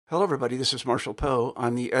Hello, everybody. This is Marshall Poe.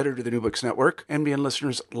 I'm the editor of the New Books Network. NBN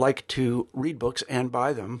listeners like to read books and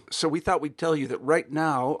buy them. So we thought we'd tell you that right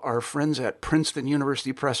now, our friends at Princeton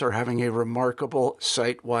University Press are having a remarkable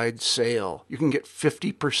site-wide sale. You can get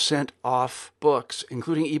 50% off books,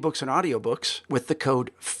 including ebooks and audiobooks, with the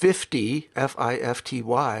code 50,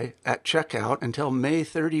 F-I-F-T-Y, at checkout until May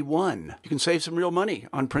 31. You can save some real money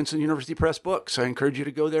on Princeton University Press books. I encourage you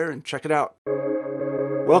to go there and check it out.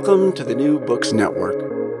 Welcome to the New Books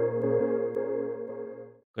Network.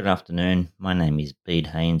 Good afternoon. My name is Bede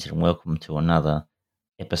Haynes, and welcome to another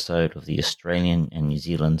episode of the Australian and New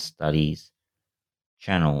Zealand Studies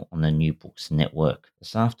channel on the New Books Network.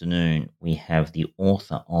 This afternoon, we have the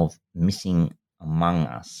author of Missing Among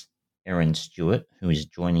Us, Erin Stewart, who is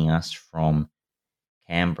joining us from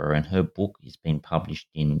Canberra, and her book has been published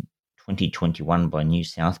in 2021 by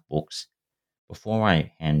NewSouth Books. Before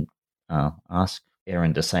I ask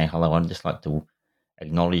Erin to say hello, I'd just like to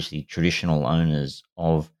acknowledge the traditional owners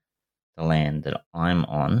of the land that I'm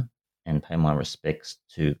on and pay my respects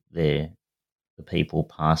to the people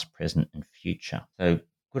past, present and future. So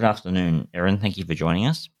good afternoon, Erin. Thank you for joining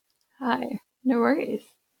us. Hi, no worries.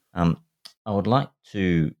 I would like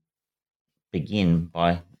to begin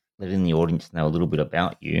by letting the audience know a little bit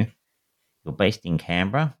about you. You're based in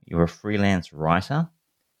Canberra. You're a freelance writer.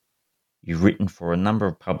 You've written for a number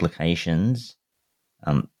of publications,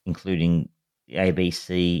 including the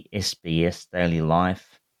ABC, SBS, Daily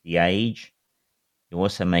Life, The Age. You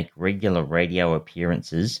also make regular radio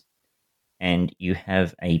appearances, and you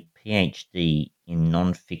have a PhD in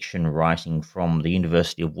non-fiction writing from the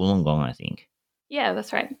University of Wollongong, I think. Yeah,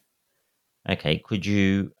 that's right. Okay, could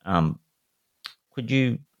you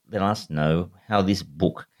let us know how this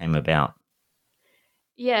book came about?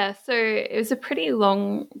 Yeah, so it was a pretty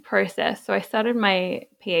long process. So I started my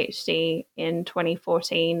PhD in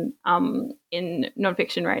 2014 in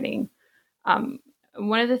nonfiction writing.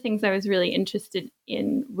 One of the things I was really interested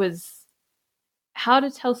in was how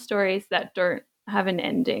to tell stories that don't have an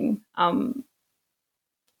ending.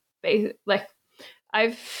 Like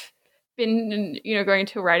I've been, going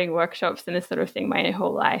to writing workshops and this sort of thing my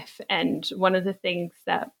whole life, and one of the things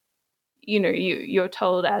that you're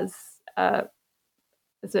told as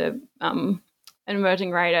an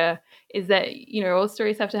emerging writer is that all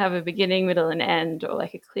stories have to have a beginning, middle, and end, or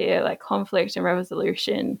like a clear conflict and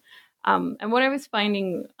resolution. And what I was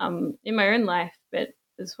finding in my own life, but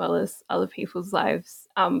as well as other people's lives,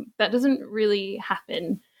 that doesn't really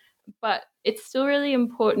happen. But it's still really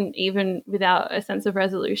important, even without a sense of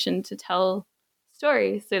resolution, to tell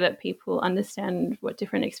stories so that people understand what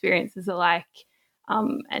different experiences are like,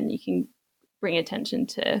 and you can bring attention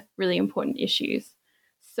to really important issues.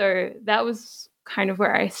 So that was kind of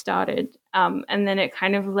where I started. And then it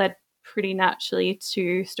kind of led pretty naturally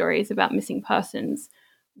to stories about missing persons,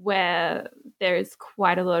 where there's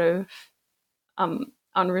quite a lot of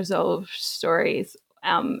unresolved stories,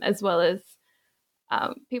 as well as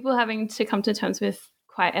people having to come to terms with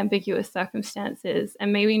quite ambiguous circumstances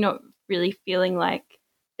and maybe not really feeling like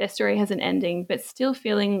their story has an ending, but still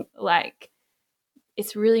feeling like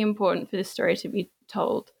it's really important for the story to be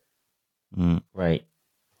told. Right.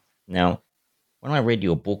 Now, when I read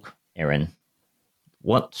your book, Erin,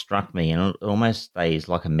 what struck me, and it almost stays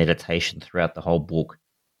like a meditation throughout the whole book,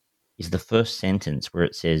 is the first sentence where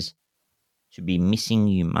it says, "To be missing,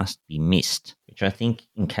 you must be missed," which I think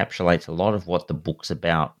encapsulates a lot of what the book's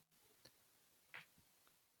about.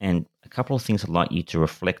 And a couple of things I'd like you to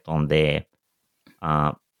reflect on there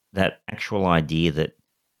are that actual idea that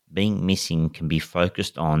being missing can be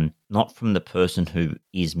focused on not from the person who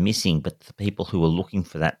is missing, but the people who are looking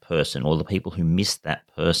for that person or the people who missed that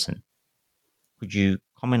person. Could you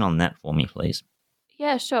comment on that for me, please?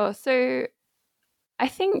 Yeah, sure. So I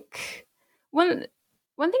think one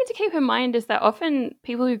thing to keep in mind is that often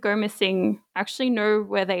people who go missing actually know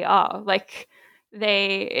where they are. Like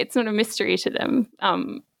it's not a mystery to them,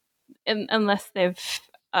 unless they've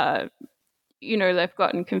they've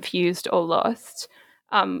gotten confused or lost.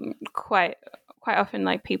 Quite often,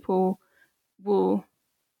 like, people will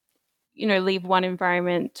leave one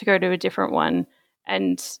environment to go to a different one,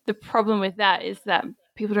 and the problem with that is that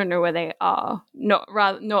people don't know where they are. Not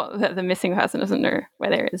that the missing person doesn't know where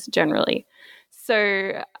they is generally.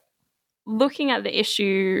 So looking at the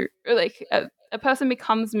issue, like a person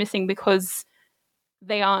becomes missing because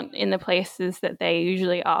they aren't in the places that they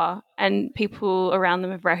usually are, and people around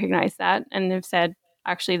them have recognized that and have said,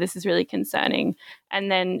 actually, this is really concerning.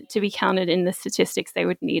 And then to be counted in the statistics, they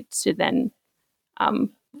would need to then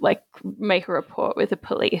make a report with the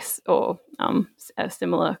police or a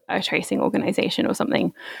similar tracing organization or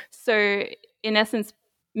something. So in essence,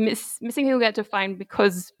 missing people get defined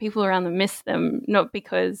because people around them miss them, not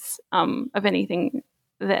because of anything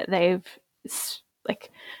that they've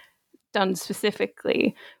like done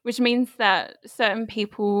specifically, which means that certain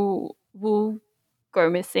people will go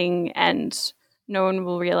missing and no one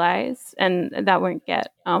will realize, and that won't get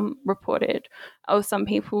reported. Or some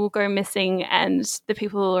people will go missing and the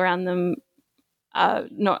people around them are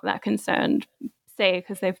not that concerned, say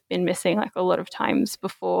because they've been missing like a lot of times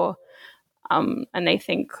before, and they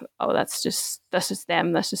think, oh, that's just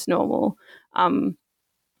them, that's just normal. And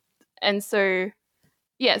so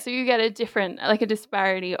yeah, so you get a different, like a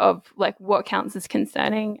disparity of like what counts as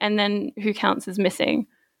concerning and then who counts as missing.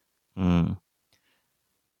 Mm.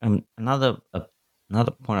 Another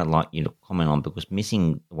point I'd like you to comment on, because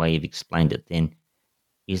missing, the way you've explained it then,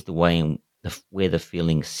 is the way where the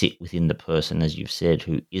feelings sit within the person, as you've said,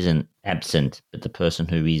 who isn't absent, but the person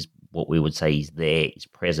who is what we would say is there, is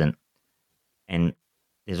present. And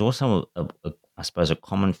there's also, I suppose, a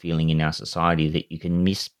common feeling in our society that you can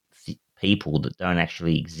miss people that don't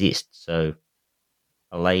actually exist. So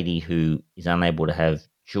a lady who is unable to have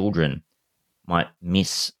children might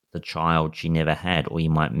miss the child she never had, or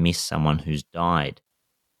you might miss someone who's died.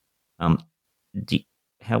 Do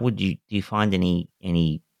you find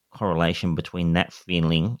any correlation between that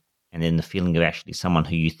feeling and then the feeling of actually someone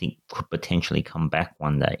who you think could potentially come back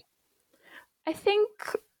one day? I think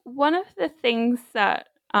one of the things that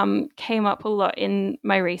came up a lot in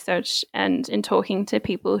my research and in talking to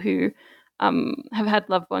people who have had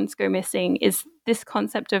loved ones go missing is this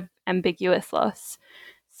concept of ambiguous loss.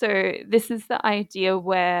 So this is the idea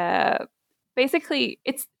where basically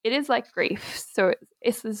it is like grief. So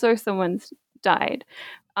it's as though someone's died,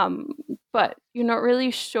 but you're not really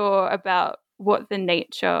sure about what the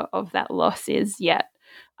nature of that loss is yet.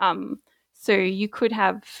 So you could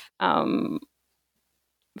have,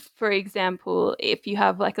 for example, if you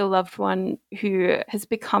have like a loved one who has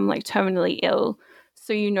become like terminally ill,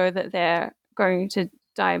 so you know that they're going to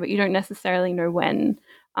die, but you don't necessarily know when.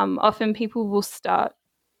 Often people will start,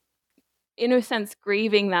 in a sense,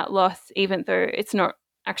 grieving that loss, even though it's not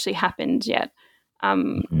actually happened yet.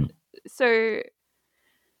 Mm-hmm. So,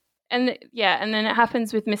 and then it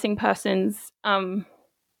happens with missing persons.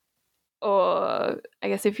 Or I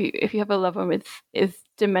guess if you have a loved one with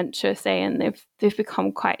dementia, say, and they've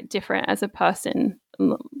become quite different as a person,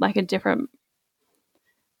 like a different,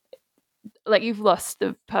 like you've lost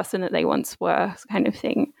the person that they once were, kind of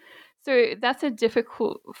thing. So that's a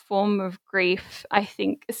difficult form of grief, I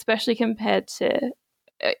think, especially compared to,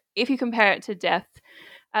 if you compare it to death,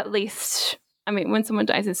 at least, I mean, when someone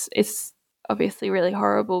dies, it's obviously really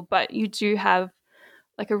horrible, but you do have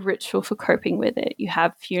like a ritual for coping with it. You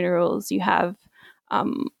have funerals, you have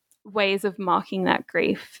ways of marking that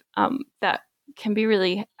grief that can be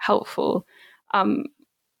really helpful.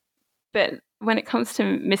 But when it comes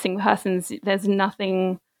to missing persons, there's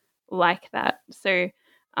nothing like that. So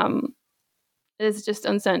there's just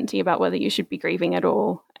uncertainty about whether you should be grieving at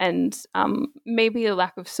all, and maybe a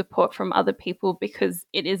lack of support from other people because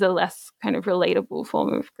it is a less kind of relatable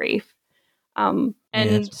form of grief. And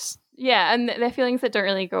their feelings that don't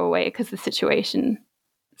really go away because the situation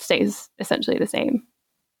stays essentially the same.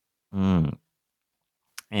 Mm.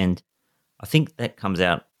 And I think that comes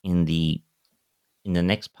out in the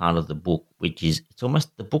next part of the book, which is, it's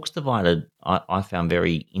almost, the book's divided, I found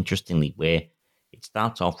very interestingly, where it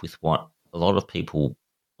starts off with what a lot of people,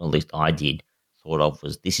 or at least I did, thought of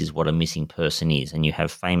was, this is what a missing person is. And you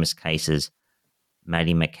have famous cases,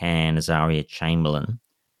 Maddie McCann, Azaria Chamberlain.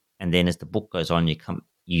 And then as the book goes on,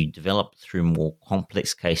 you develop through more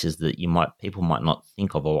complex cases that people might not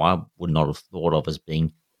think of, or I would not have thought of as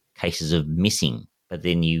being cases of missing. But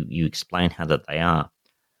then you explain how that they are.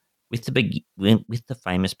 With the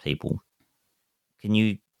famous people, can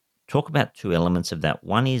you talk about two elements of that?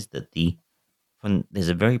 One is that there's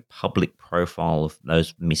a very public profile of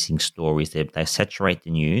those missing stories. They saturate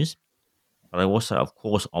the news, but I also, of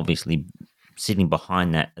course, obviously, sitting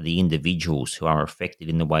behind that are the individuals who are affected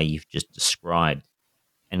in the way you've just described.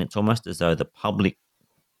 And it's almost as though the public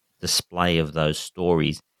display of those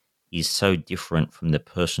stories is so different from the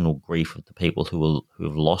personal grief of the people who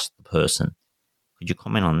have lost the person. Could you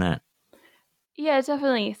comment on that? Yeah,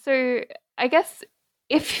 definitely. So I guess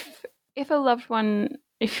if a loved one,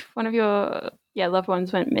 if one of your loved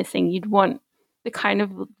ones went missing, you'd want the kind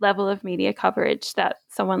of level of media coverage that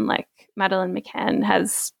someone like Madeleine McCann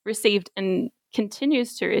has received and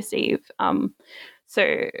continues to receive.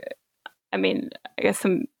 So, I mean, I guess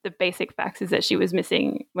the basic facts is that she went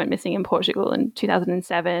missing in Portugal in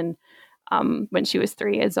 2007 when she was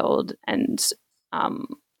 3 years old, and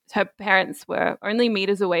her parents were only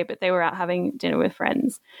meters away, but they were out having dinner with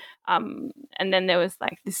friends. And then there was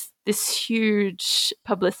like this huge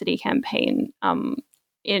publicity campaign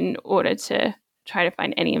in order to try to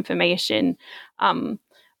find any information.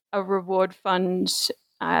 A reward fund,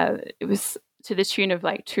 it was to the tune of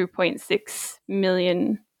like £2.6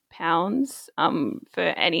 million for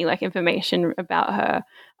any like information about her,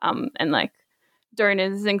 and like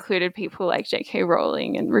donors included people like J.K.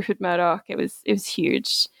 Rowling and Rupert Murdoch. It was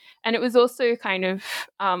huge, and it was also kind of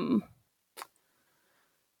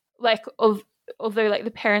like although like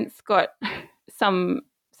the parents got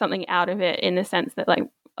something out of it in the sense that like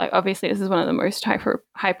obviously this is one of the most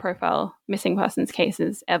high profile missing persons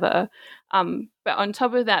cases ever. But on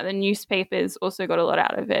top of that, the newspapers also got a lot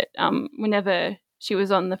out of it. Whenever she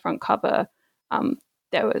was on the front cover,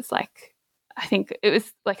 there was like, I think it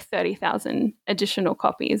was like 30,000 additional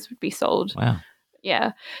copies would be sold. Wow.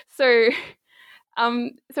 Yeah. So,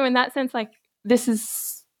 so in that sense, like this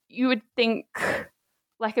is, you would think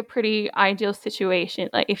like a pretty ideal situation.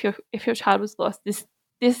 Like if your child was lost, this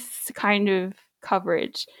kind of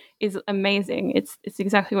coverage is amazing. It's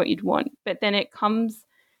exactly what you'd want. But then it comes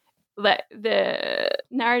that the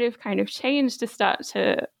narrative kind of changed to start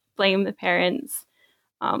to blame the parents.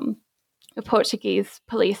 A Portuguese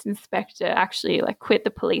police inspector actually like quit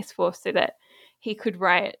the police force so that he could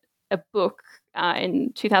write a book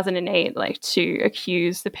in 2008, like to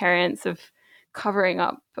accuse the parents of covering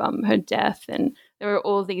up her death. And there were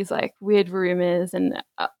all these like weird rumors, and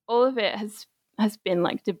all of it has been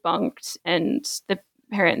like debunked, and the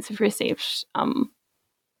parents have received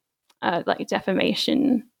like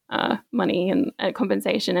defamation money and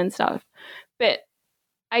compensation and stuff. But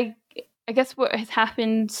I guess what has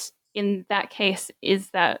happened in that case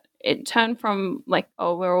is that it turned from like,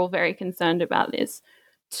 oh, we're all very concerned about this,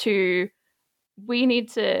 to we need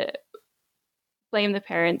to blame the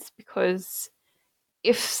parents, because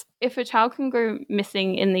if a child can go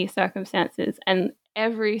missing in these circumstances and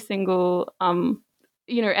every single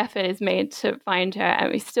effort is made to find her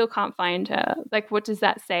and we still can't find her, like what does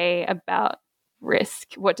that say about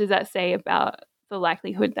risk? What does that say about the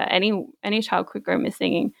likelihood that any child could go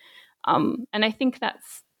missing? And I think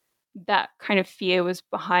that kind of fear was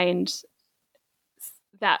behind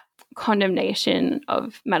that condemnation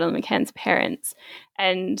of Madeleine McCann's parents.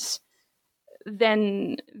 And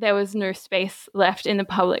then there was no space left in the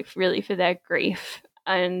public really for their grief.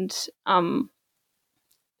 And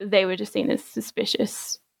they were just seen as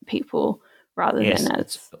suspicious people rather than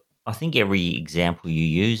as... I think every example you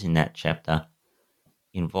use in that chapter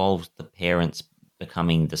involves the parents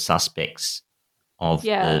becoming the suspects of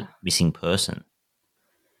the missing person.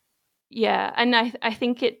 Yeah, and I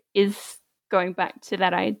think it is going back to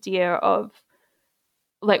that idea of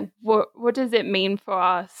like what does it mean for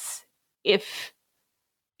us if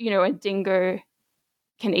a dingo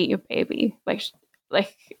can eat your baby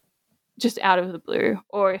like just out of the blue,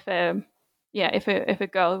 or if a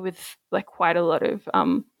girl with like quite a lot of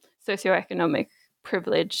socioeconomic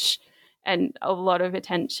privilege and a lot of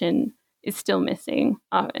attention is still missing,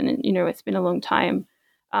 and it's been a long time,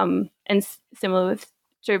 and similar with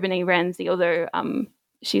JoBenet Ramsey, although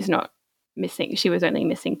she's not missing. She was only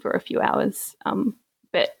missing for a few hours,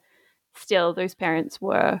 but still, those parents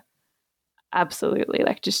were absolutely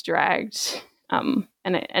like just dragged. And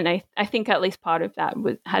I think at least part of that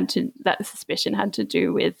that suspicion had to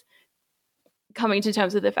do with coming to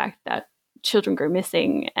terms with the fact that children go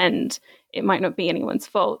missing and it might not be anyone's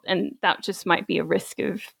fault, and that just might be a risk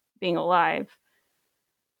of being alive.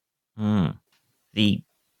 The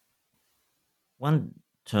one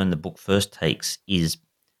turn the book first takes is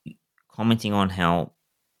commenting on how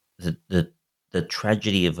the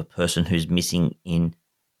tragedy of a person who's missing in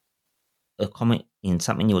a comment in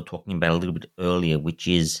something you were talking about a little bit earlier, which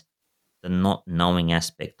is the not knowing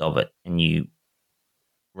aspect of it. And you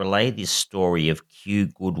relay this story of Q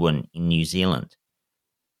Goodwin in New Zealand,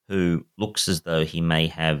 who looks as though he may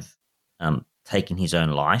have taken his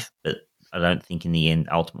own life, but I don't think in the end,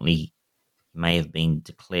 ultimately, he may have been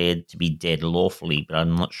declared to be dead lawfully, but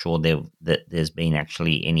I'm not sure that there's been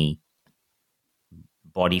actually any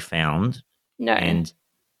body found. No.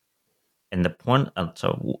 And the point,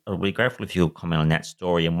 so I'll be grateful if you'll comment on that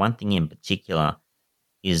story. And one thing in particular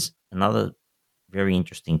is another very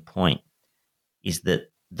interesting point is that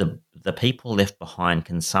the people left behind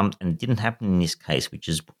and it didn't happen in this case, which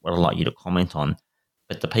is what I'd like you to comment on,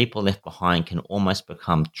 but the people left behind can almost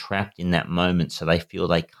become trapped in that moment, so they feel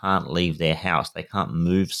they can't leave their house. They can't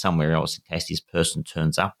move somewhere else in case this person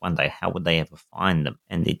turns up one day. How would they ever find them?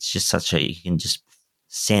 And it's just you can just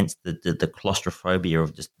sense the claustrophobia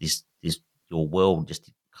of just this your world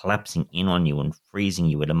just collapsing in on you and freezing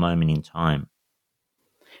you at a moment in time.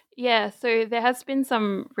 Yeah, so there has been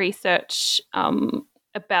some research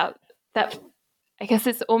about that. I guess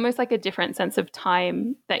it's almost like a different sense of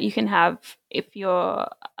time that you can have if you're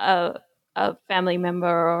a family member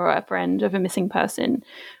or a friend of a missing person,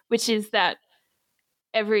 which is that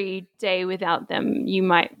every day without them, you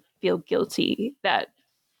might feel guilty that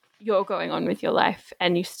you're going on with your life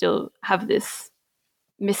and you still have this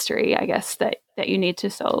mystery, I guess, that you need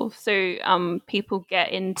to solve. So people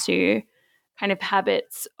get into kind of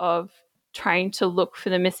habits of trying to look for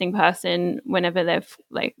the missing person whenever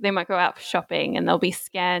they might go out shopping and they'll be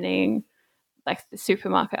scanning like the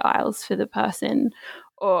supermarket aisles for the person,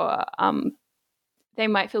 or they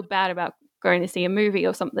might feel bad about going to see a movie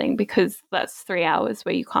or something because that's 3 hours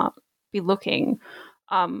where you can't be looking.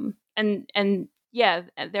 And yeah,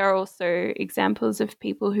 there are also examples of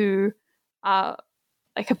people who are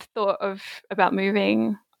like have thought of about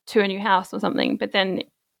moving to a new house or something, but then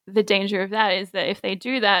the danger of that is that if they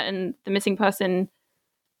do that and the missing person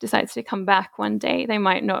decides to come back one day, they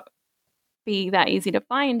might not be that easy to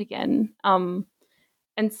find again. And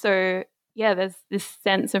so, yeah, there's this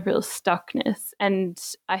sense of real stuckness. And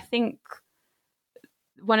I think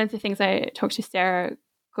one of the things I talked to Sarah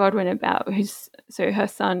Godwin about, her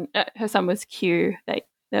son was Q,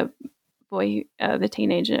 the boy, the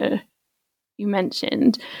teenager you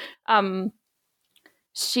mentioned.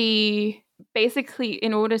 She basically,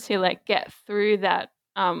 in order to like get through that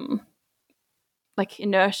like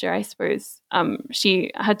inertia, I suppose,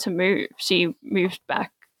 she had to move. She moved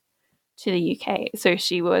back to the UK. So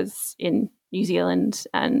she was in New Zealand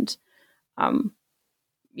and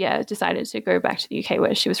decided to go back to the UK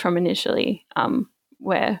where she was from initially,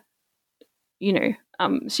 where,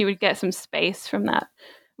 she would get some space from that,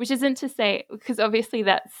 which isn't to say, because obviously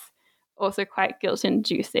that's also quite guilt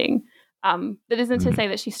inducing. That isn't to say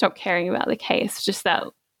that she stopped caring about the case, just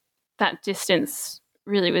that distance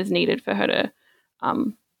really was needed for her to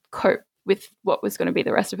cope with what was going to be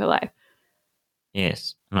the rest of her life.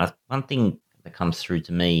 Yes. And one thing that comes through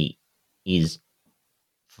to me is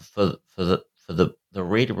for the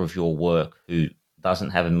reader of your work who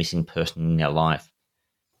doesn't have a missing person in their life,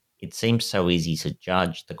 it seems so easy to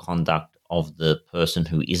judge the conduct of the person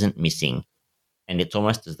who isn't missing. And it's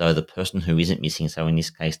almost as though the person who isn't missing, so in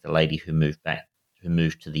this case, the lady who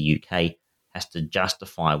moved to the UK, has to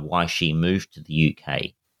justify why she moved to the UK.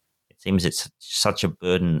 It seems it's such a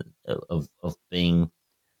burden of being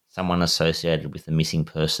someone associated with a missing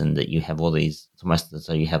person that you have all these, it's almost as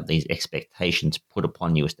though you have these expectations put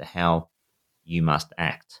upon you as to how you must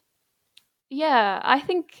act. Yeah, I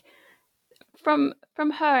think from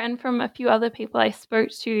her and from a few other people I spoke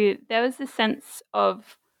to, there was this sense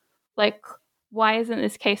of like, why isn't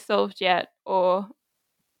this case solved yet? Or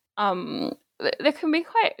there can be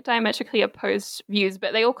quite diametrically opposed views,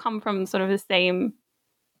 but they all come from sort of the same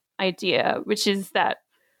idea, which is that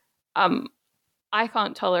I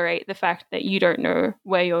can't tolerate the fact that you don't know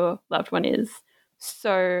where your loved one is.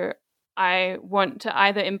 So I want to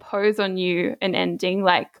either impose on you an ending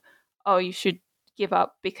like, oh, you should give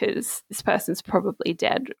up because this person's probably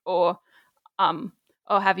dead, or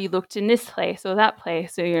have you looked in this place or that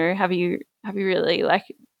place, or have you really like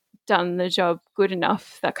done the job good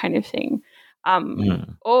enough, that kind of thing.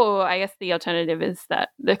 Or I guess the alternative is that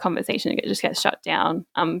the conversation just gets shut down.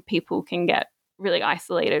 People can get really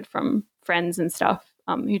isolated from friends and stuff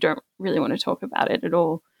who don't really want to talk about it at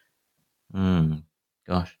all.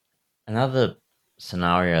 Gosh. Another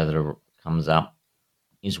scenario that comes up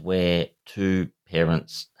is where two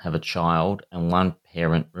parents have a child and one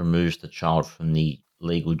parent removes the child from the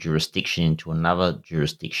legal jurisdiction into another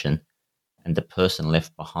jurisdiction, and the person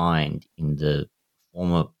left behind in the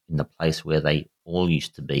place where they all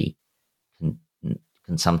used to be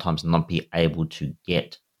can sometimes not be able to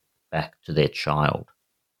get back to their child.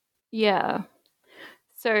 Yeah.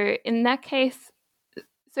 So in that case,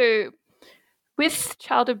 with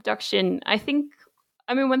child abduction,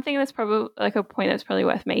 one thing that's probably like a point that's probably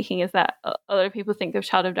worth making is that a lot of people think of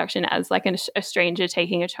child abduction as like a stranger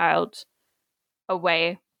taking a child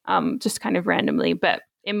away, just kind of randomly. But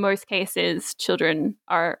in most cases, children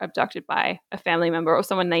are abducted by a family member or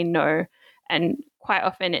someone they know, and quite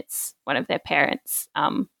often it's one of their parents.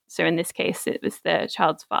 So in this case, it was the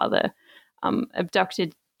child's father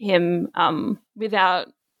abducted him without.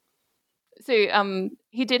 So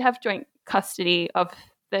he did have joint custody of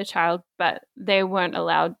the child, but they weren't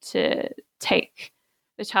allowed to take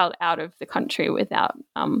the child out of the country without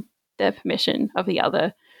the permission of the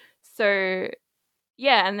other. So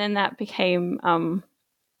yeah, and then that became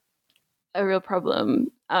a real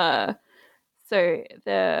problem. So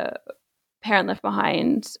parent left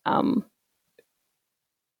behind,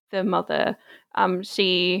 the mother,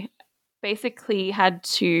 she basically had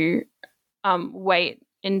to wait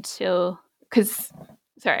until, because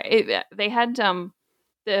they had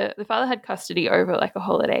the father had custody over like a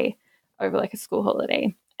holiday, over like a school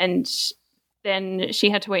holiday, and then she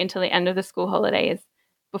had to wait until the end of the school holidays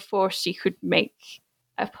before she could make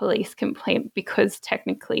a police complaint, because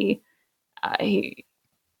technically he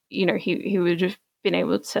would have been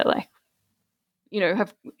able to, like,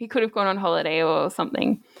 he could have gone on holiday or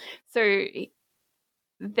something. So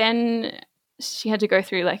then she had to go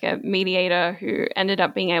through like a mediator who ended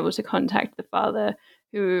up being able to contact the father,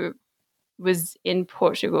 who was in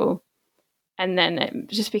Portugal. And then it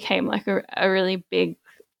just became like a really big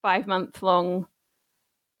 5-month long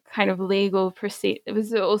kind of legal it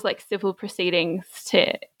was also like civil proceedings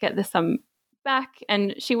to get the son back.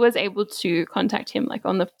 And she was able to contact him like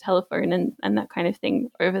on the telephone and that kind of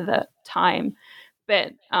thing over the time.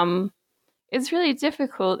 But it's really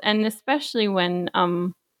difficult, and especially when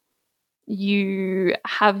you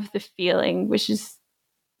have the feeling, which is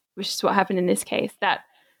what happened in this case, that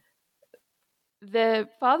the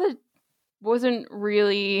father wasn't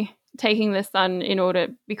really taking the son in order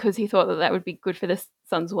because he thought that would be good for the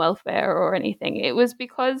son's welfare or anything. It was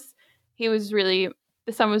because the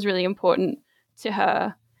son was really important to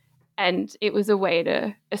her, and it was a way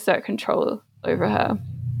to assert control over her.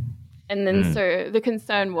 And then so the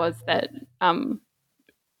concern was that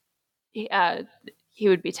he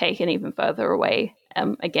would be taken even further away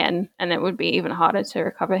again, and it would be even harder to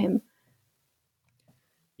recover him.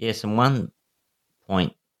 Yes, and one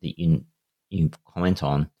point that you comment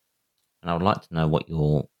on, and I would like to know what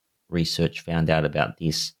your research found out about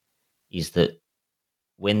this, is that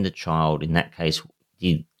when the child, in that case,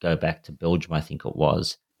 did go back to Belgium, I think it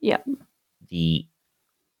was. Yeah. The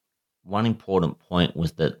one important point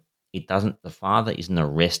was that the father isn't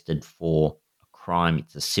arrested for a crime;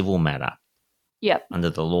 it's a civil matter. Yep. Under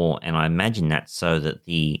the law, and I imagine that's so that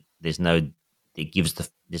there's no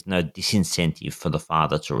disincentive for the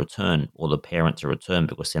father to return or the parent to return,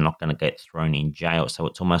 because they're not going to get thrown in jail. So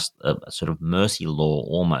it's almost a sort of mercy law,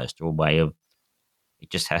 almost, or a way of, it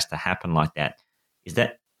just has to happen like that. Is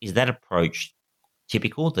that approach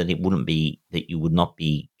typical, that you would not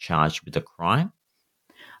be charged with a crime?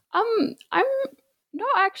 I'm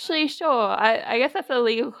not actually sure. I guess that's a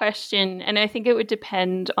legal question, and I think it would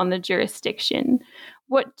depend on the jurisdiction.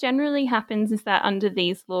 What generally happens is that under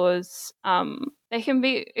these laws, it can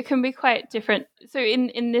be quite different. So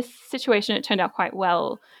in this situation, it turned out quite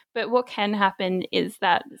well. But what can happen is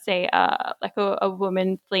that, say, like a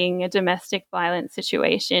woman fleeing a domestic violence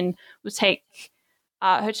situation will take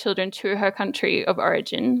her children to her country of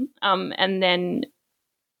origin, and then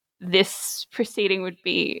this proceeding would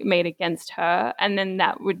be made against her, and then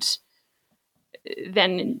that would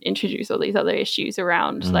then introduce all these other issues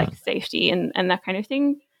around like safety and that kind of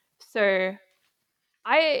thing. So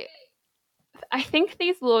I think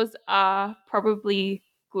these laws are probably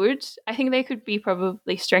good. I think they could be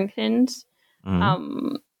probably strengthened,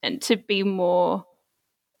 and to be more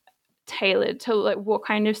tailored to like what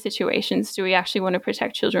kind of situations do we actually want to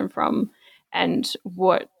protect children from, and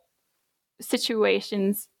what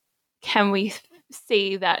situations can we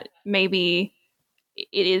see that maybe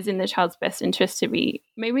it is in the child's best interest to be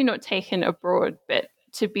maybe not taken abroad, but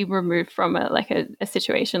to be removed from a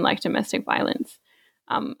situation like domestic violence.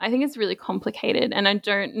 I think it's really complicated, and I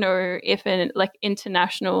don't know if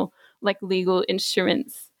international legal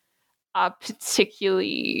instruments are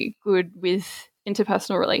particularly good with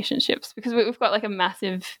interpersonal relationships, because we've got like a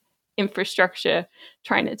massive infrastructure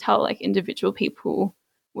trying to tell like individual people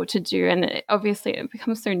what to do, and obviously it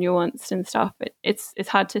becomes so nuanced and stuff, but it's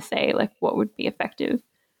hard to say like what would be effective.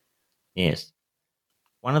 Yes.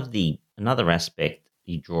 Another aspect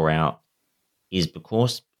you draw out is,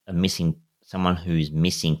 because someone who is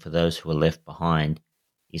missing, for those who are left behind,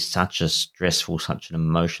 is such a stressful, such an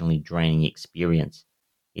emotionally draining experience,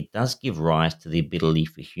 it does give rise to the ability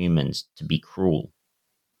for humans to be cruel.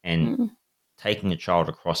 And taking a child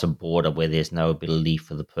across a border where there's no ability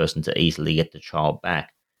for the person to easily get the child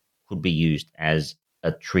back could be used as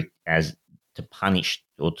a trick, as to punish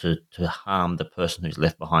or to harm the person who's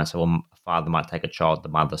left behind. So a father might take a child, the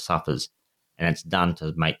mother suffers, and it's done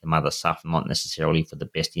to make the mother suffer, not necessarily for the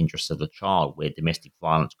best interests of the child, where domestic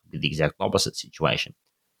violence could be the exact opposite situation.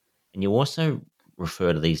 And you also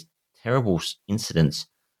refer to these terrible incidents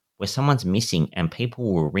where someone's missing and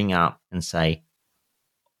people will ring up and say,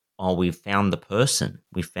 "Oh, we've found the person.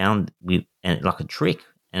 And like a trick,"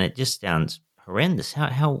 and it just sounds horrendous.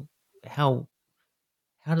 How how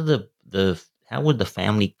would the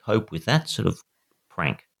family cope with that sort of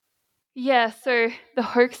prank? Yeah, so the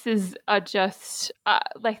hoaxes are just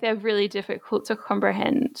like they're really difficult to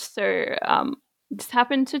comprehend. So this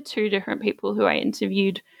happened to two different people who I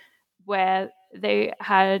interviewed, where they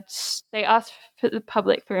asked for the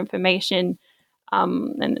public for information,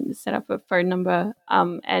 and set up a phone number,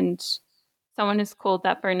 and someone has called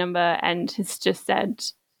that phone number and has just said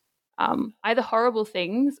either horrible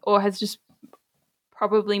things or has just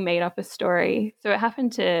probably made up a story. So it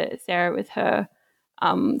happened to Sarah with her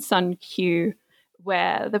son Q,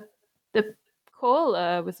 where the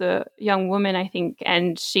caller was a young woman, I think,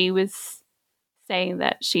 and she was saying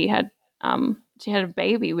that she had a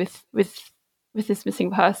baby with this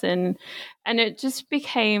missing person, and it just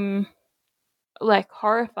became like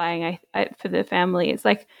horrifying. For the family, it's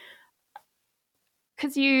like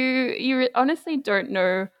because you honestly don't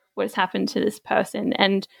know what has happened to this person.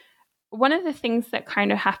 And one of the things that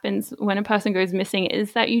kind of happens when a person goes missing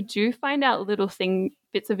is that you do find out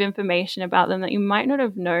bits of information about them that you might not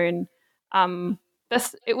have known.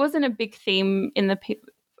 It wasn't a big theme in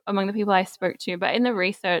among the people I spoke to, but in the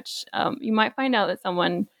research, you might find out that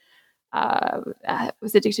someone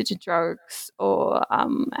was addicted to drugs or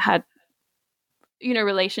had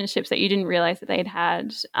relationships that you didn't realize that they'd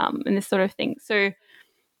had, and this sort of thing. So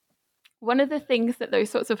one of the things that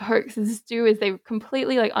those sorts of hoaxes do is they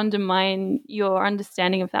completely like undermine your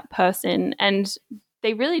understanding of that person, and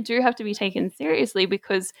they really do have to be taken seriously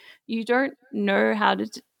because you don't know how to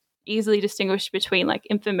easily distinguish between like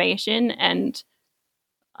information and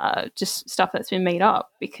just stuff that's been made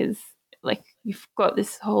up, because like you've got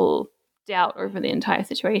this whole doubt over the entire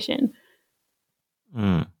situation.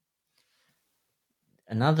 Mm.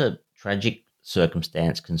 Another tragic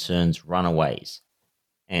circumstance concerns runaways.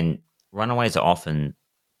 And runaways are often,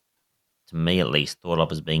 to me at least, thought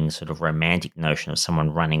of as being sort of romantic notion of someone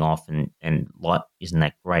running off and life isn't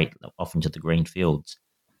that great, off into the green fields.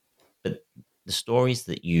 But the stories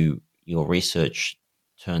that your research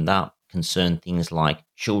turned up concern things like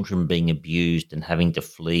children being abused and having to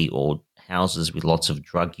flee, or houses with lots of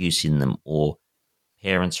drug use in them, or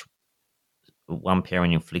one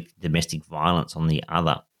parent inflicted domestic violence on the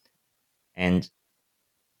other. And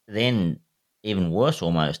then, even worse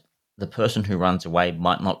almost, the person who runs away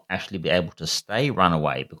might not actually be able to stay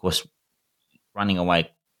runaway because running away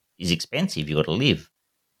is expensive. You've got to live.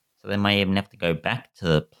 So they may even have to go back to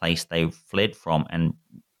the place they fled from and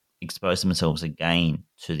expose themselves again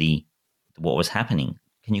to what was happening.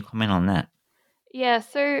 Can you comment on that? Yeah,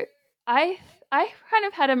 so I kind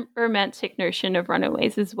of had a romantic notion of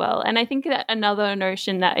runaways as well, and I think that another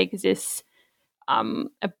notion that exists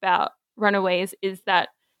about runaways is that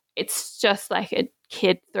it's just like a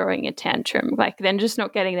kid throwing a tantrum, like they're just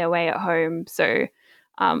not getting their way at home, so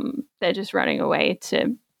they're just running away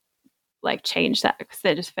to like change that because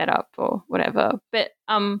they're just fed up or whatever. But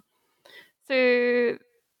so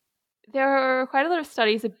there are quite a lot of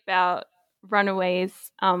studies about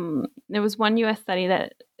runaways. There was one US study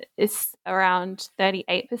that is around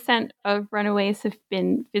 38% of runaways have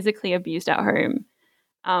been physically abused at home,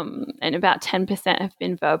 and about 10% have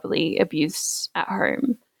been verbally abused at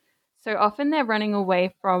home. So often they're running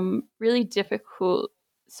away from really difficult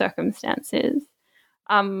circumstances.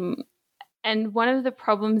 Um, and one of the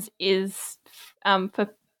problems is for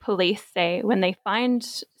police, say, when they find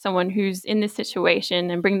someone who's in this situation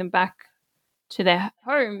and bring them back to their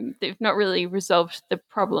home, they've not really resolved the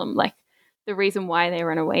problem. Like the reason why they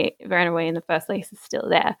ran away in the first place is still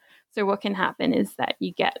there. So what can happen is that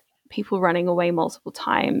you get people running away multiple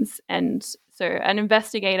times. And so an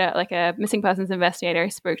investigator, like a missing persons investigator I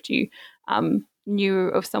spoke to, knew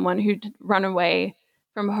of someone who'd run away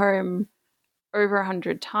from home over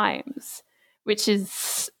 100 times, which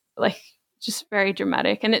is like just very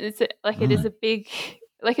dramatic. And it is a big,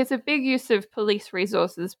 like it's a big use of police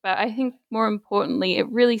resources, but I think more importantly it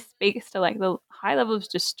really speaks to like the high level of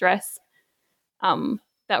distress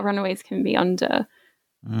that runaways can be under.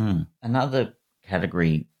 Another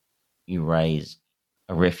category you raise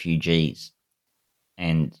are refugees,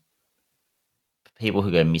 and people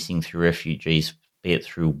who go missing through refugees, be it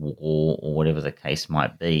through war or whatever the case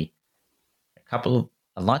might be.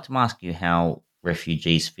 I'd like to ask you how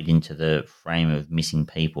refugees fit into the frame of missing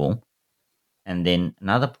people. And then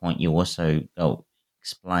another point you also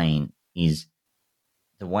explain is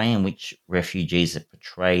the way in which refugees are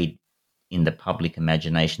portrayed in the public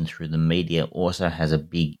imagination through the media also has a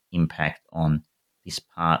big impact on this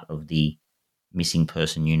part of the missing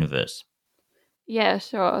person universe. Yeah,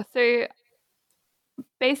 sure. So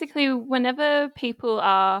basically, whenever people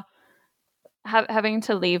are having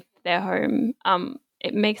to leave their home,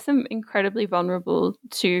 it makes them incredibly vulnerable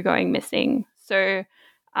to going missing. So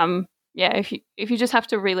if you just have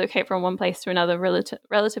to relocate from one place to another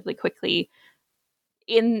relatively quickly,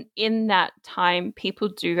 in that time, people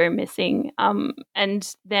do go missing.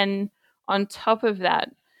 And then on top of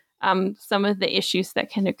that, some of the issues that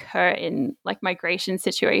can occur in like migration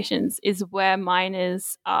situations is where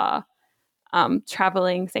minors are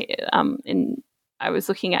traveling. Say, I was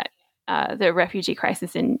looking at the refugee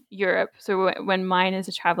crisis in Europe. So when minors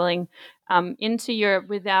are traveling into Europe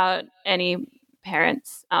without any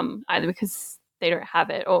parents, either because they don't have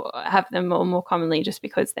it or have them, or more commonly just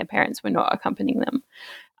because their parents were not accompanying them.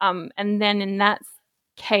 And then in that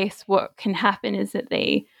case, what can happen is that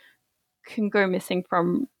they can go missing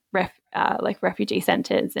from like refugee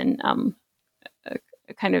centers and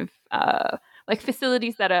kind of like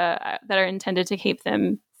facilities that are intended to keep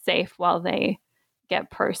them safe while they get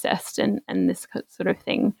processed and this sort of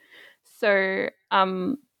thing. So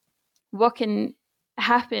what can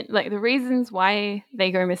happen, like the reasons why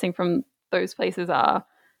they go missing from those places are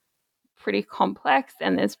pretty complex,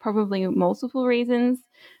 and there's probably multiple reasons.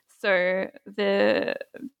 So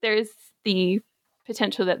there's the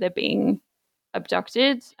potential that they're being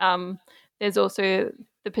abducted. There's also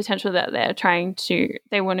the potential that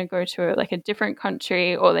they want to go to like a different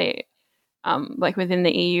country, or they like within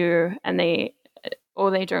the EU, and they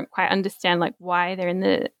don't quite understand like why they're in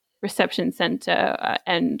the reception center,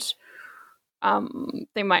 and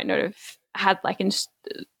they might not have had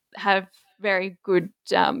have very good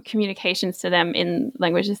communications to them in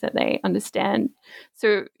languages that they understand.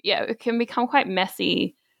 So yeah, it can become quite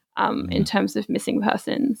messy in terms of missing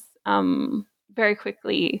persons very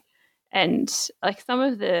quickly. And like some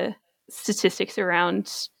of the statistics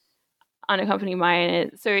around unaccompanied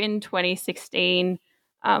minors. So in 2016,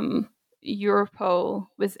 Europol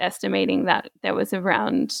was estimating that there was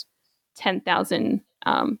around 10,000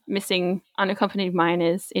 missing unaccompanied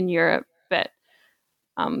minors in Europe, but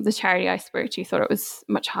the charity I spoke to thought it was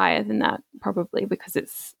much higher than that, probably because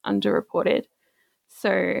it's underreported.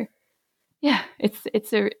 So, yeah,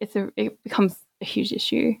 it becomes a huge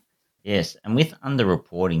issue. Yes, and with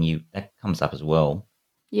underreporting, that comes up as well.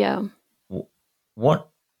 Yeah.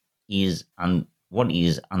 What is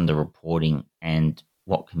underreporting, and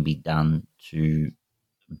what can be done to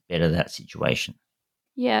better that situation?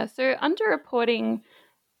 Yeah, so underreporting,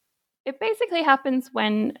 it basically happens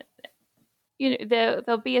when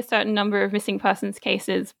there'll be a certain number of missing persons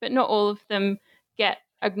cases, but not all of them get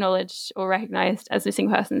acknowledged or recognized as missing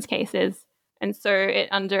persons cases, and so it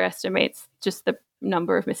underestimates just the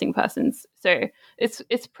number of missing persons. So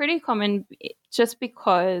it's pretty common, just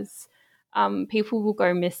because people will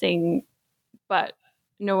go missing, but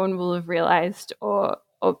no one will have realized, or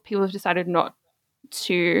people have decided not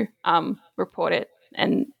to report it,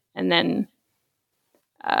 and then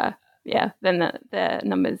then the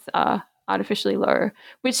numbers are artificially low,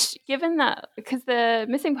 which, given that, because the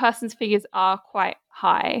missing persons figures are quite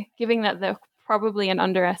high, given that they're probably an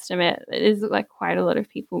underestimate, it is like quite a lot of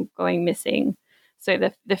people going missing. So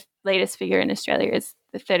the latest figure in Australia is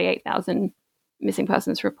the 38,000 missing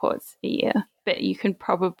persons reports a year, but you could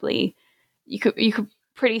pretty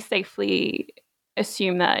safely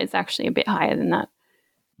assume that it's actually a bit higher than that.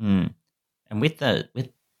 And with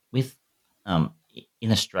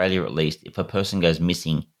in Australia, at least, if a person goes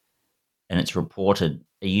missing and it's reported,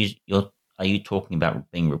 are you talking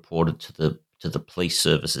about being reported to the police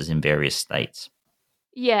services in various states?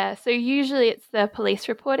 Yeah, so usually it's the police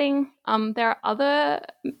reporting. There are other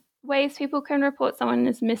ways people can report someone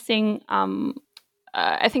is missing.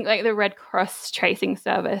 I think like the Red Cross tracing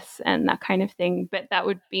service and that kind of thing, but that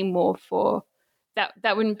would be more for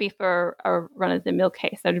that wouldn't be for a run-of-the-mill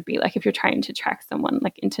case. That would be like if you're trying to track someone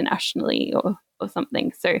like internationally or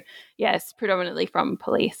something. So yes, predominantly from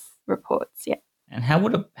police reports. Yeah. And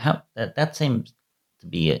that seems to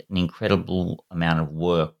be an incredible amount of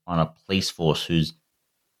work on a police force whose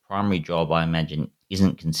primary job, I imagine,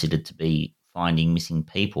 isn't considered to be finding missing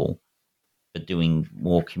people, but doing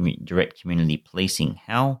more direct community policing.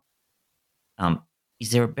 How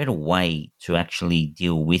is there a better way to actually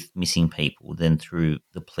deal with missing people than through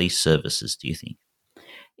the police services, do you think?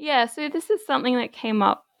 Yeah, so this is something that came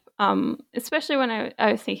up, especially when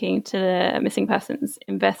I was speaking to the missing persons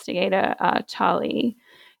investigator, Charlie.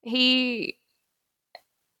 He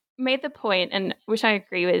made the point, and which I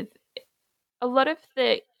agree with, a lot of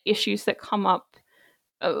the issues that come up,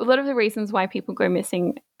 a lot of the reasons why people go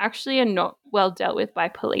missing actually are not well dealt with by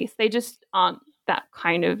police. They just aren't that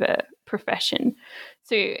kind of a profession.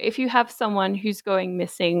 So if you have someone who's going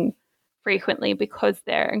missing frequently because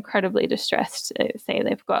they're incredibly distressed, say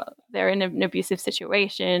they're in an abusive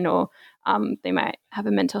situation, or they might have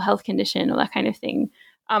a mental health condition or that kind of thing,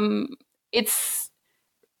 it's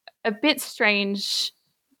a bit strange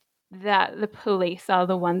that the police are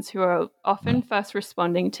the ones who are often first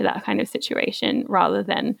responding to that kind of situation rather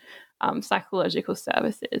than psychological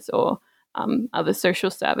services or other social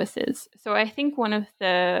services. So I think one of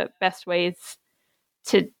the best ways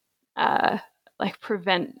to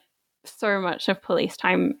prevent so much of police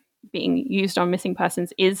time being used on missing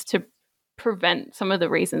persons is to prevent some of the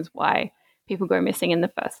reasons why people go missing in the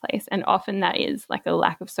first place. And often that is like a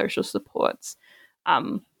lack of social supports.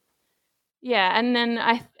 And then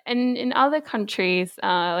and in other countries,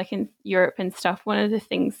 like in Europe and stuff, one of the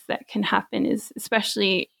things that can happen is,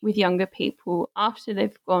 especially with younger people, after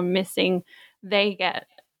they've gone missing, they get,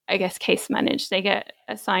 I guess, case managed. They get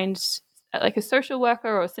assigned like a social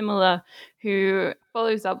worker or similar who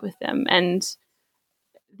follows up with them, and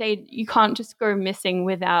you can't just go missing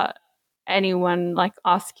without anyone like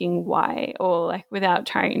asking why, or like without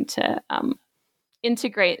trying to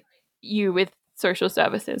integrate you with social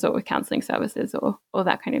services or with counseling services or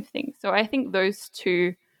that kind of thing. So I think those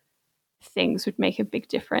two things would make a big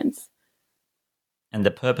difference. And the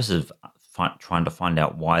purpose of trying to find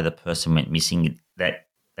out why the person went missing, that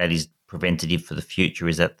is preventative for the future,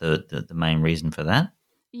 is that the main reason for that?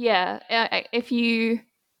 Yeah, if you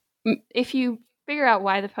figure out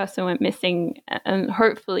why the person went missing, and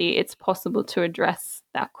hopefully it's possible to address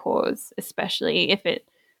that cause, especially if it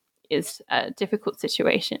is a difficult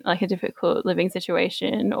situation, like a difficult living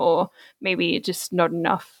situation, or maybe just not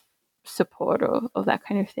enough support or that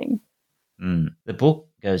kind of thing. The book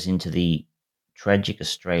goes into the tragic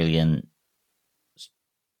Australian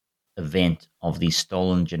event of the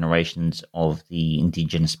stolen generations of the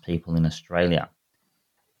Indigenous people in Australia.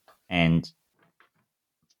 And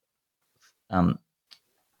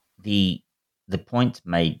the point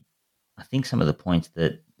made, I think some of the points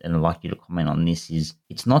that, and I'd like you to comment on this, is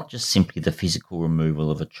it's not just simply the physical removal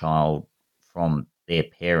of a child from their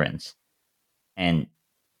parents, and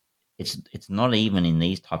it's not even in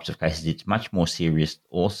these types of cases. It's much more serious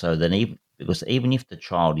also than because even if the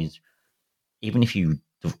child is, even if you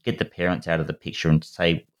get the parents out of the picture and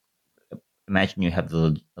say, imagine you have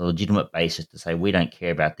a legitimate basis to say we don't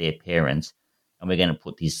care about their parents and we're going to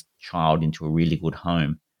put this child into a really good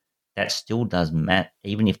home, that still does matter.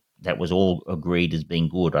 Even if that was all agreed as being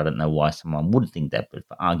good, I don't know why someone would think that, but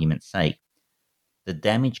for argument's sake, the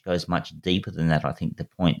damage goes much deeper than that. I think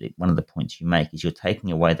one of the points you make is you're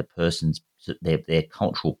taking away the person's their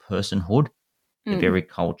cultural personhood, their very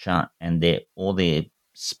culture, and all their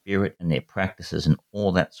spirit and their practices and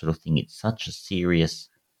all that sort of thing. It's such a serious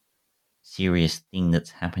thing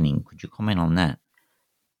that's happening. Could you comment on that?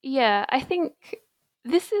 Yeah, I think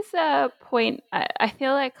this is a point I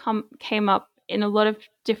feel like came up in a lot of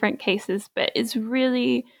different cases, but is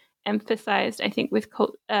really emphasized, I think, with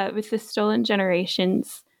the stolen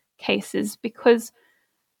generations cases, because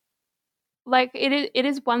like it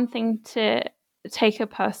is one thing to take a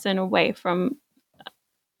person away from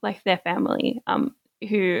like their family,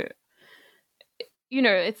 who, you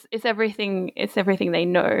know, it's everything they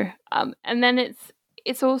know, and then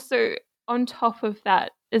it's also on top of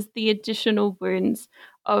that is the additional wounds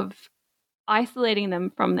of isolating them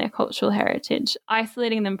from their cultural heritage,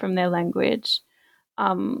 isolating them from their language,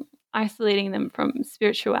 isolating them from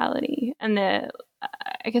spirituality and their,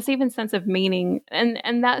 I guess, even sense of meaning.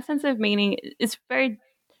 And that sense of meaning is very,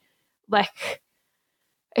 like,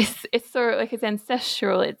 it's so, like, it's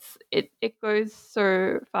ancestral. It goes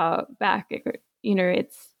so far back.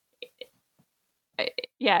 It's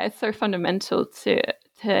so fundamental to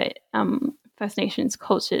First Nations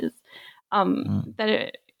cultures,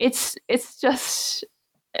 that it's just,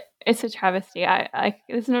 it's a travesty.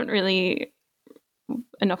 There's not really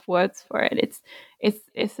enough words for it.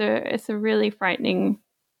 It's a really frightening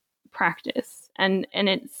practice, and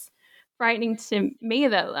it's frightening to me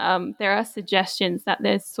that there are suggestions that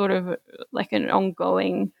there's sort of like an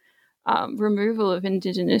ongoing removal of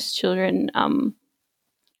Indigenous children.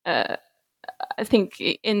 I think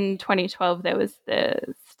in 2012 there was the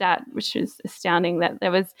stat, which was astounding, that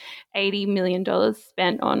there was $80 million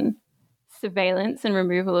spent on surveillance and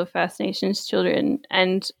removal of First Nations children,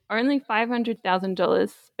 and only $500,000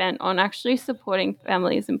 spent on actually supporting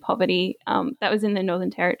families in poverty. That was in the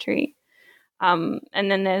Northern Territory. And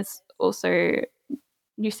then there's also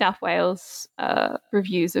New South Wales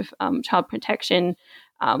reviews of child protection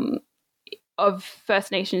of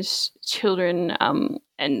First Nations children,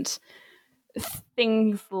 and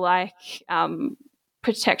things like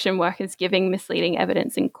protection workers giving misleading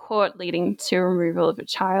evidence in court, leading to removal of a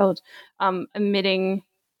child, omitting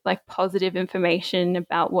like positive information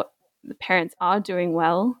about what the parents are doing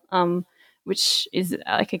well, which is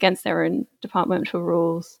like against their own departmental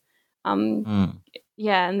rules.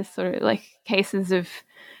 and this sort of like cases of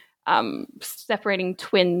separating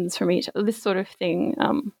twins from each other, this sort of thing.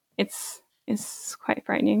 It's quite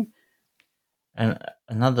frightening. And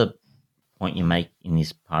another point you make in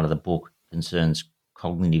this part of the book concerns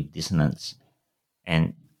cognitive dissonance.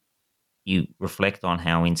 And you reflect on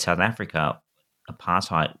how in South Africa,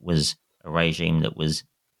 apartheid was a regime that was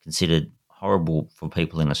considered horrible for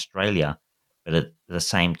people in Australia. But at the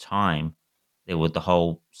same time, there were the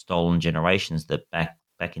whole stolen generations that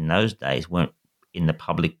back in those days weren't in the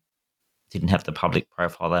public, didn't have the public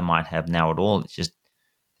profile they might have now at all. It's just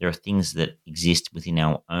there are things that exist within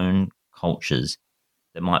our own cultures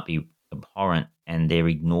that might be abhorrent, and they're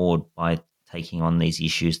ignored by taking on these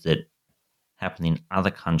issues that happen in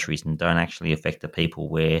other countries and don't actually affect the people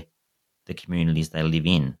where the communities they live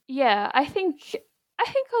in. Yeah, I think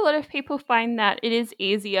a lot of people find that it is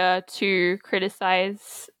easier to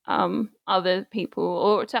criticize other people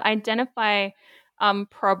or to identify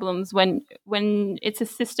problems when it's a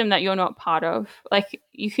system that you're not part of. Like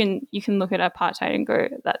you can look at apartheid and go,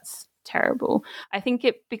 that's terrible. I think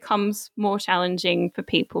it becomes more challenging for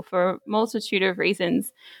people for a multitude of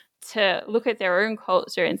reasons to look at their own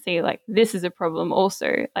culture and see like this is a problem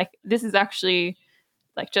also. Like this is actually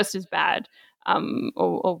like just as bad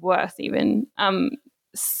or worse even.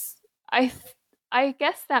 I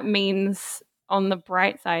guess that means on the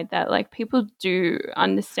bright side that like people do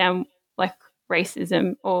understand like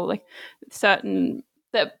racism or like certain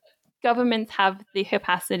that governments have the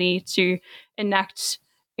capacity to enact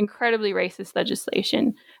incredibly racist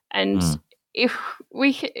legislation, and if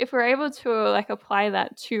we're able to like apply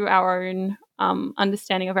that to our own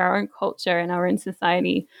understanding of our own culture and our own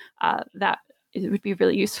society, that it would be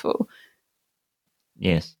really useful.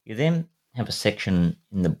 Yes. You then have a section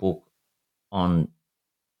in the book on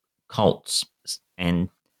cults. And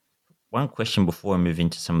one question before I move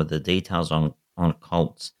into some of the details on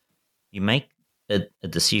cults, you make a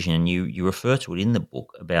decision, and you refer to it in the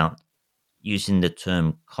book about using the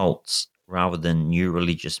term cults rather than new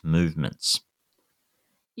religious movements.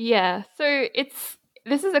 Yeah, so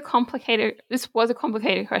this was a complicated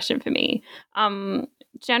question for me.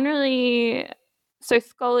 Generally, so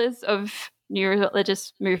scholars of new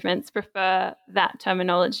religious movements prefer that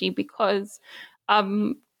terminology because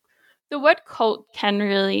the word cult can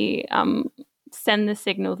really send the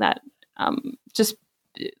signal that just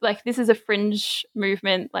like this is a fringe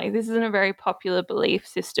movement, like this isn't a very popular belief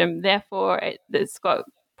system, therefore it's got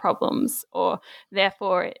problems, or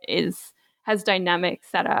therefore it has dynamics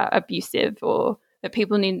that are abusive, or that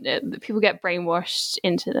people get brainwashed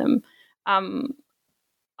into them.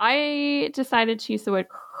 I decided to use the word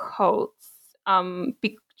cults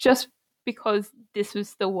just because this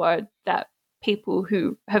was the word that people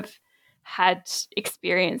who have had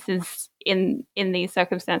experiences in these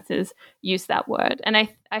circumstances use that word, and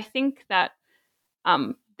I think that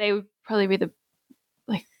they would probably be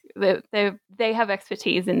they have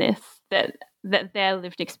expertise in this, that their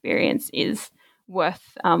lived experience is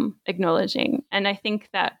worth acknowledging. And I think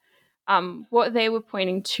that what they were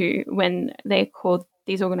pointing to when they called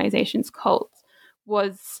these organizations cults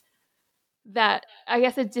was that, I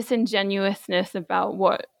guess, a disingenuousness about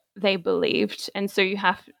what they believed. And so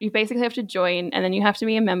you basically have to join, and then you have to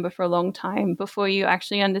be a member for a long time before you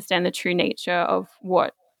actually understand the true nature of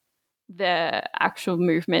what the actual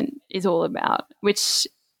movement is all about, which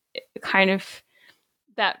kind of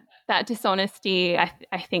that dishonesty,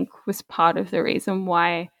 I think, was part of the reason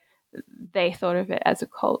why they thought of it as a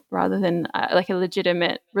cult rather than like a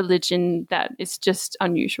legitimate religion that is just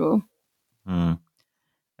unusual. And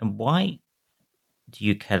why do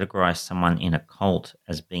you categorize someone in a cult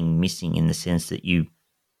as being missing, in the sense that the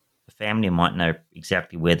family might know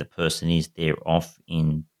exactly where the person is? They're off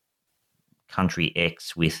in country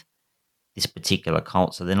X with this particular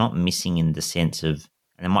cult, so they're not missing in the sense of,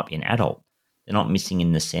 and they might be an adult, they're not missing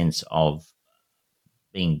in the sense of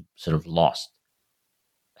being sort of lost.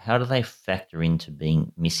 How do they factor into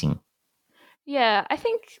being missing? Yeah, I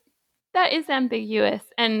think that is ambiguous.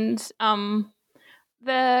 And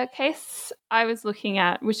the case I was looking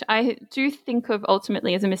at, which I do think of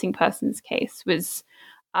ultimately as a missing persons case, was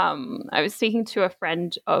I was speaking to a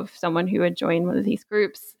friend of someone who had joined one of these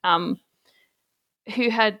groups, who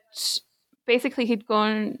had basically he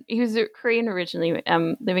was Korean originally,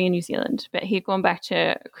 living in New Zealand, but he'd gone back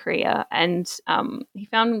to Korea, and he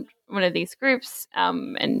found one of these groups,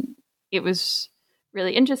 and it was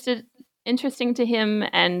really interesting to him,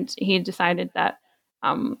 and he decided that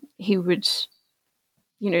he would,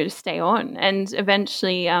 stay on. And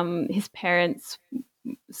eventually his parents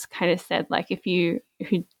kind of said, like, if you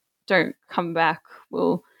don't come back,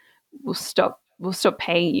 we'll stop we'll stop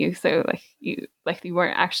paying you, so you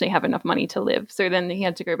won't actually have enough money to live. So then he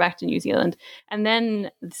had to go back to New Zealand, and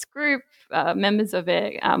then this group, members of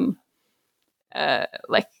it,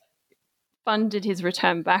 like funded his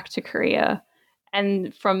return back to Korea,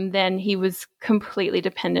 and from then he was completely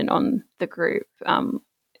dependent on the group.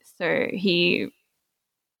 So he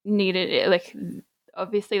needed, like,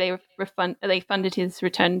 obviously they funded his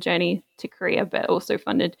return journey to Korea, but also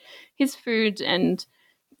funded his food and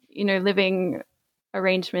living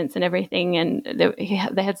arrangements and everything. And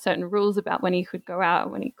they had certain rules about when he could go out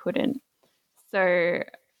and when he couldn't. So,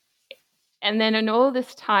 and then in all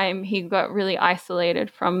this time, he got really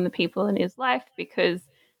isolated from the people in his life because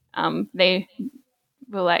they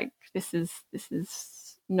were like, "This is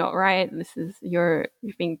not right. This is you're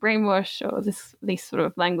being brainwashed," or this sort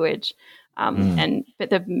of language. But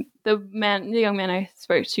the young man I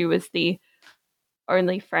spoke to was the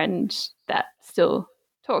only friend that still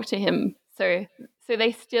talked to him. So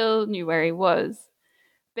they still knew where he was,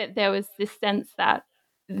 but there was this sense that,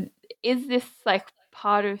 is this like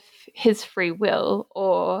part of his free will,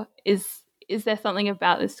 or is there something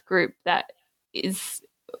about this group that is,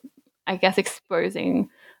 I guess, exposing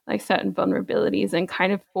like certain vulnerabilities and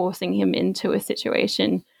kind of forcing him into a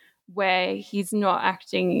situation where he's not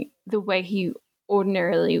acting the way he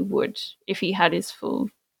ordinarily would if he had his full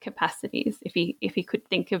capacities, if he could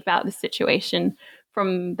think about the situation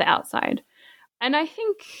from the outside. And I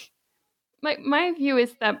think, like, my view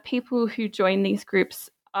is that people who join these groups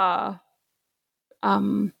are,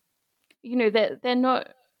 they're not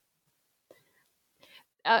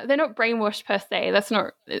brainwashed per se.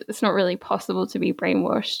 It's not really possible to be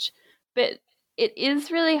brainwashed, but it is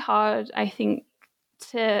really hard, I think,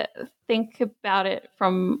 to think about it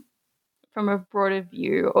from a broader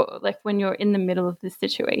view, or like when you're in the middle of this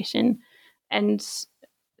situation. And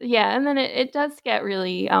and then it does get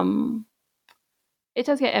really it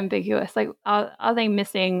does get ambiguous. Like, are they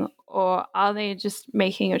missing, or are they just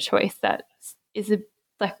making a choice that it's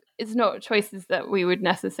not choices that we would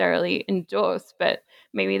necessarily endorse, but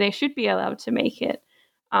maybe they should be allowed to make it.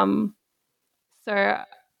 So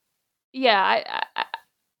yeah,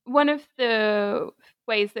 one of the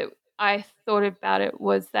ways that I thought about it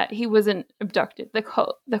was that he wasn't abducted. The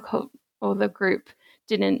cult or the group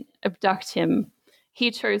didn't abduct him.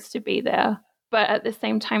 He chose to be there. But at the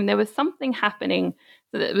same time, there was something happening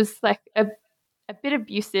that was like a bit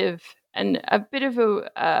abusive and a bit of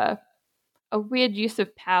a weird use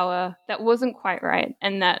of power that wasn't quite right.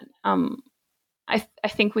 And that I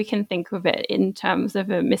think we can think of it in terms of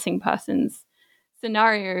a missing persons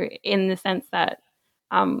scenario, in the sense that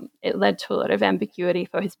it led to a lot of ambiguity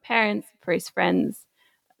for his parents, for his friends,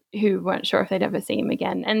 who weren't sure if they'd ever see him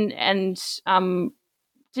again, and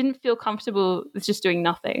didn't feel comfortable with just doing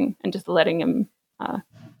nothing and just letting him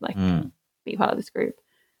be part of this group.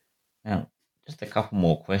 Now, just a couple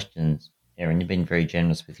more questions, Erin. You've been very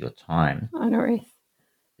generous with your time. Oh, no worries.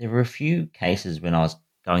 There were a few cases when I was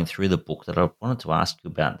going through the book that I wanted to ask you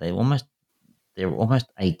about. They're almost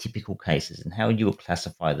atypical cases, and how you would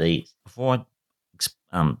classify these. Before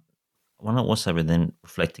I want to also then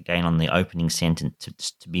reflect again on the opening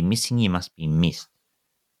sentence: to be missing, you must be missed.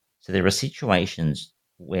 So there are situations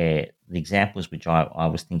where the examples which I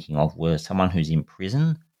was thinking of were someone who's in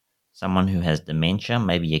prison, someone who has dementia,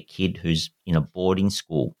 maybe a kid who's in a boarding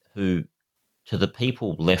school, who, to the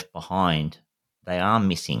people left behind, they are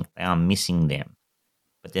missing them,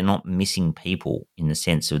 but they're not missing people in the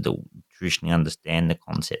sense of the traditionally understand the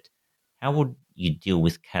concept. How would you deal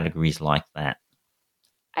with categories like that?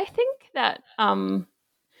 I think that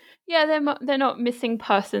they're not missing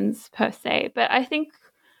persons per se, but I think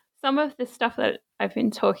some of the stuff that I've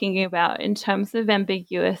been talking about in terms of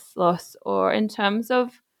ambiguous loss, or in terms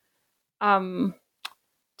of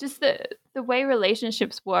just the way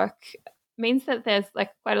relationships work, means that there's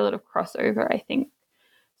like quite a lot of crossover, I think.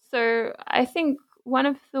 So I think one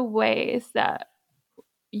of the ways that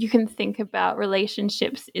you can think about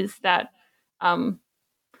relationships is that,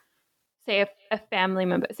 say a family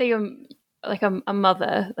member, say you're like a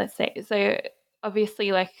mother, let's say. So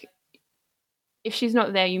obviously, like, if she's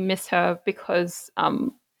not there, you miss her because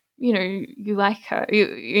you like her,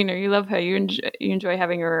 you love her, you enjoy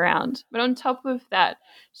having her around. But on top of that,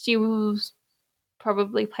 she will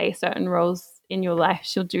probably play certain roles in your life.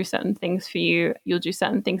 She'll do certain things for you, you'll do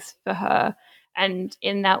certain things for her, and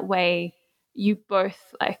in that way you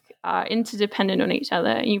both are interdependent on each other,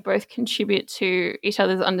 and you both contribute to each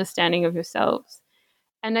other's understanding of yourselves.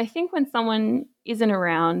 And I think when someone isn't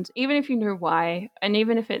around, even if you know why, and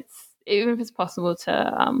even if it's possible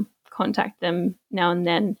to contact them now and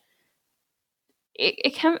then,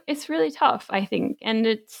 it's really tough, I think. And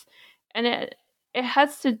it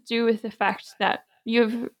has to do with the fact that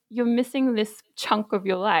you're missing this chunk of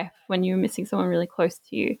your life when you're missing someone really close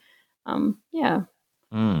to you. Yeah.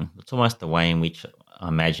 It's almost the way in which I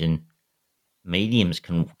imagine mediums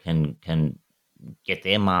can get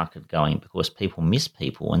their market going because people miss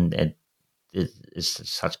people, and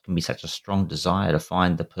can be such a strong desire to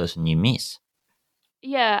find the person you miss.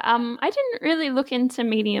 Yeah, I didn't really look into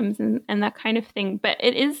mediums and that kind of thing, but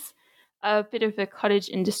it is a bit of a cottage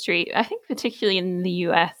industry, I think, particularly in the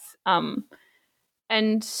US.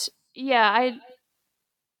 And yeah,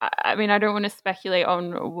 I mean, I don't want to speculate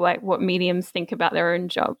on like what mediums think about their own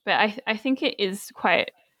job, but I think it is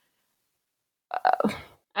quite,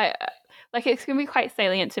 I like it's going to be quite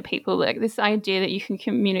salient to people, like this idea that you can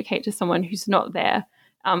communicate to someone who's not there,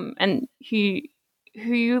 and who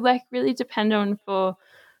you like really depend on for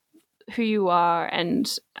who you are,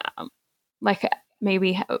 and like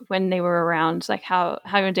maybe when they were around, like how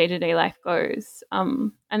your day-to-day life goes.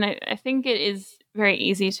 And I think it is very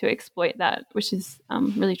easy to exploit that, which is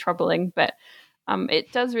really troubling, but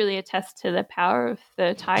it does really attest to the power of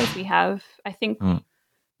the ties we have. I think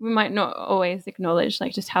we might not always acknowledge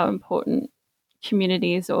like just how important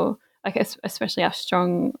communities, or like especially our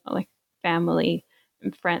strong like family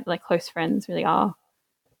and friend, like close friends, really are.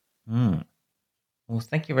 Mm. Well,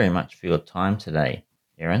 thank you very much for your time today,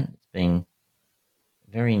 Erin. It's been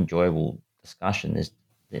a very enjoyable discussion. As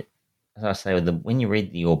I say, when you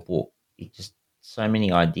read your book, it just so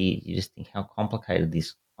many ideas. You just think how complicated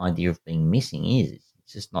this idea of being missing is.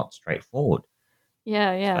 It's just not straightforward.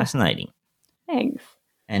 Yeah, It's yeah. fascinating. Thanks.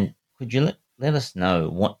 And could you let us know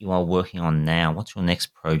what you are working on now? What's your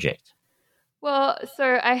next project? Well,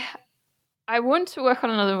 so I want to work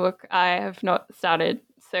on another book I have not started.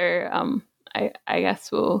 So I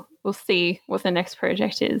guess we'll see what the next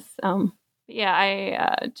project is. But yeah,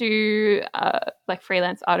 I do like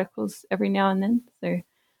freelance articles every now and then.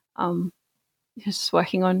 So just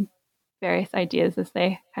working on various ideas as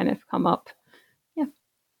they kind of come up. Yeah.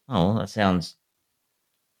 Oh, that sounds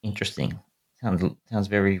interesting. Sounds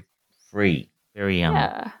very free, very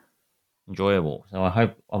Yeah. enjoyable. So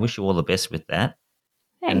I wish you all the best with that,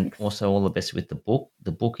 and Thanks. also all the best with the book.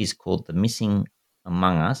 The book is called "The Missing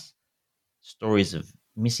Among Us: Stories of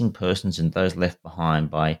Missing Persons and Those Left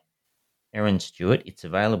Behind" by Erin Stewart. It's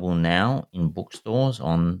available now in bookstores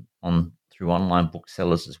on through online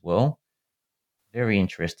booksellers as well. Very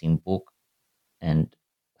interesting book, and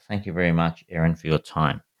thank you very much, Erin, for your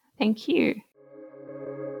time. Thank you.